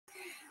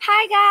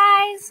Hi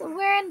guys,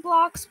 we're in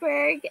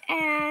Bloxburg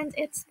and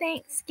it's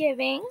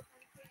Thanksgiving.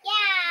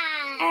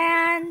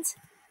 Yeah. And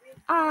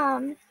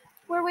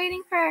we're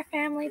waiting for our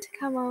family to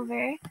come over.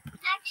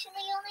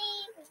 Actually,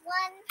 only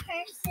one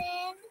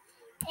person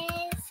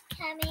is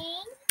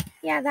coming.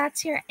 Yeah,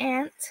 that's your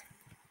aunt.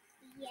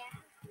 Yeah.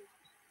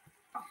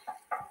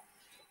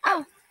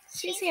 Oh,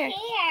 she's here.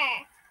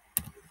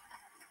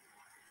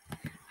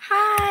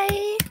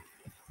 Hi.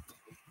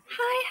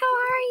 Hi, how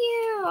are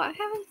you? I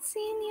haven't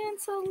seen you in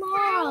so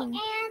long.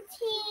 Hi,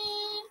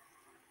 Auntie.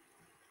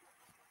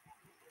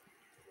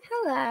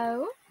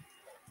 Hello.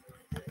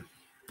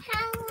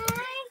 How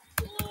are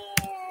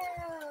you?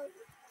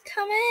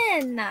 Come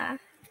in. How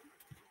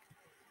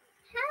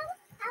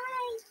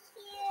are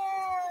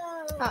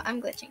you? Oh, I'm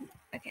glitching.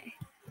 Okay.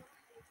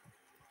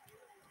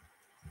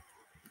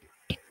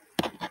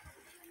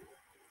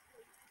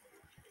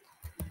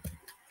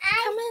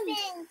 I've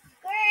been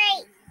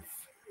great.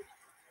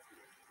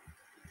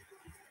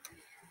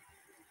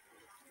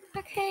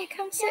 Okay,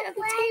 come sit at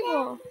the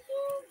table.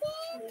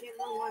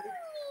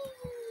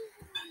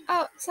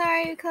 Oh,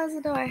 sorry, close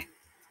the door. Auntie,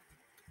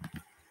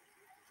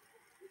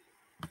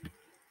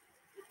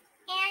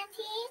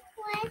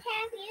 what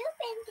have you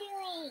been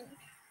doing?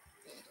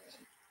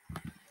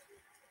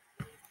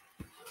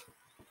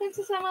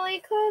 Princess Emily,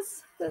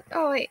 close the...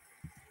 Oh, wait.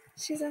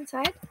 She's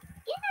inside?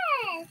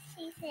 Yes,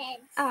 she said.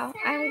 Oh,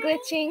 I'm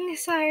glitching.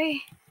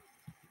 Sorry.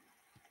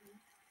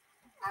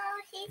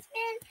 Oh, she's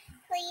been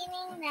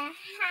cleaning the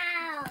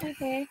house.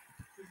 Okay.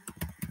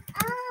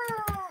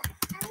 Oh,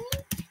 I've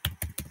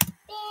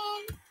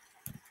been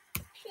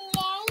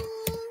playing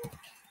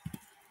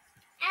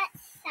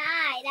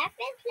outside. I've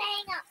been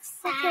playing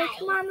outside. Okay,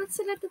 come on, let's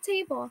sit at the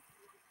table.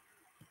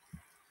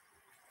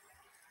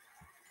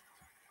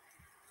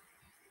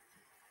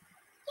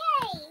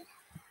 Yay!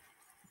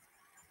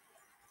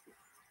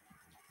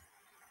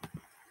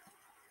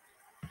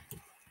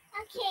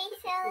 Okay,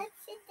 so let's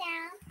sit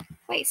down.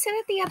 Wait, sit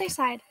at the other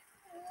side.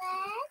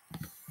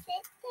 Let's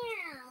sit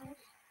down.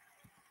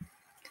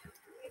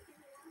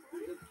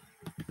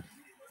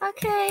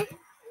 Okay. Okay.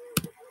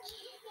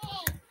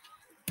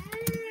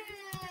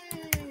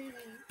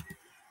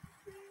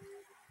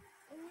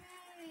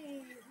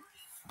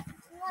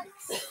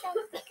 Looks so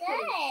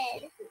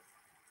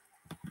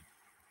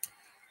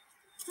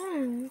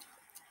good.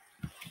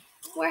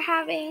 We're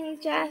having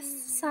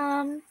just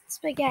some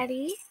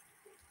spaghetti.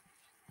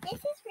 This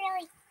is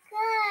really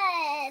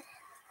good.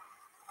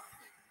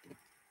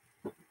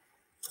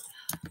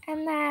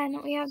 And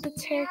then we have the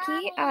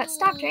turkey. Oh, it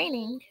stopped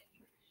raining.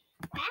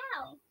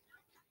 Wow.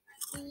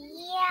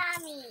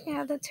 Yummy. We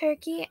have the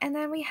turkey, and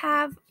then we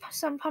have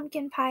some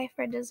pumpkin pie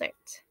for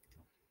dessert.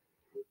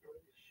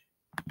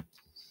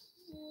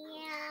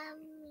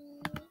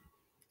 Yummy.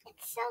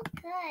 It's so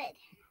good.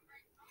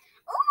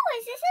 Oh,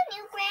 is this a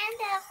new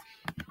brand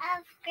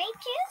of grape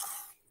juice?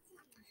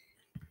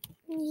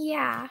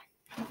 Yeah.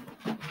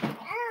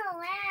 Oh,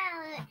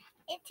 wow.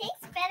 It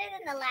tastes better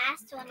than the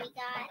last one we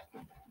got.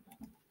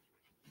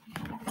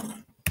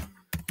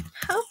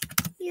 Hope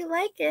you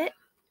like it.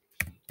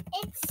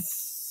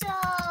 It's so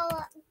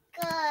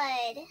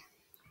good.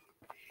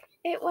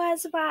 It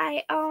was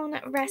my own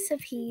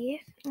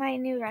recipe, my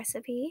new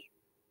recipe.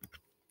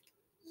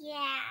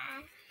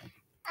 Yeah.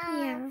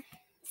 Yeah.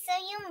 So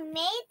you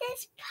made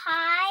this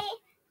pie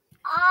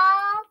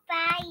all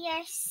by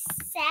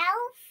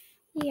yourself?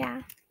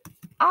 Yeah.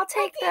 I'll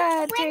take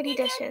the dirty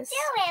dishes. When did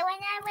you do it?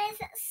 When I was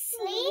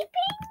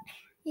sleeping?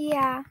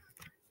 Yeah.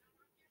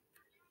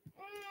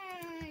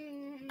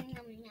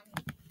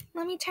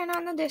 Let me turn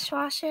on the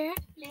dishwasher.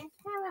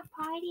 Let's have a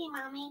party,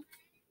 Mommy.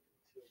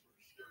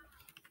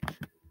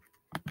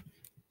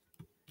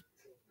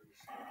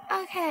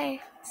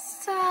 Okay,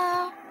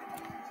 so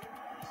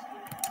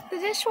the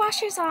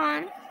dishwasher's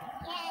on.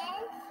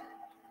 Yes.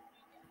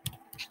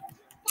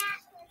 That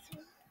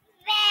was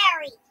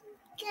very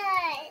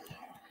good.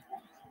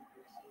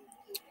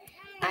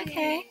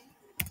 Okay.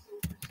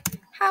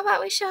 How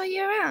about we show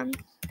you around?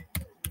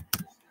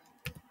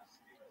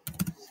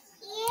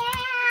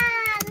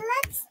 Yeah,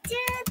 let's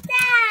do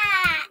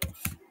that.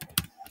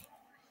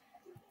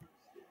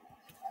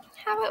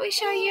 How about we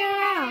show you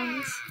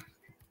around?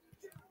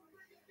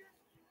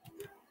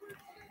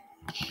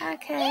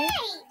 Okay.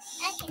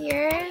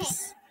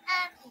 Here's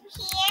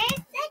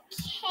Here's the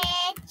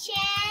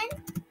kitchen.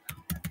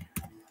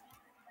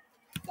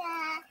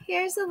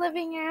 Here's the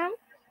living room.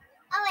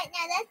 Oh wait, no,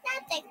 that's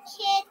not the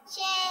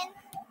kitchen.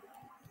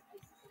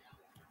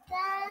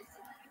 The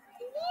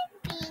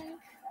living.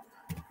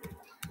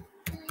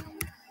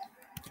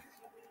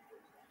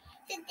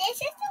 So this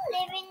is the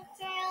living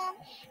room,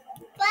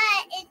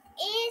 but it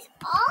is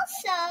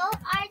also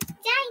our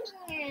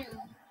dining room.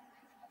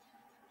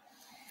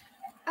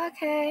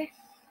 Okay.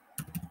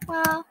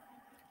 Well,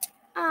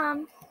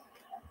 bye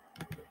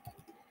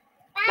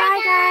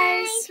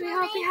guys. We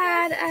hope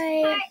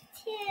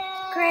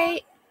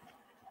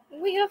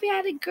you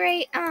had a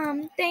great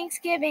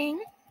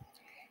Thanksgiving.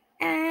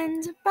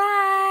 And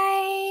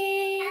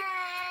bye.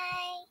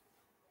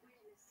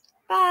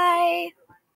 Bye. Bye.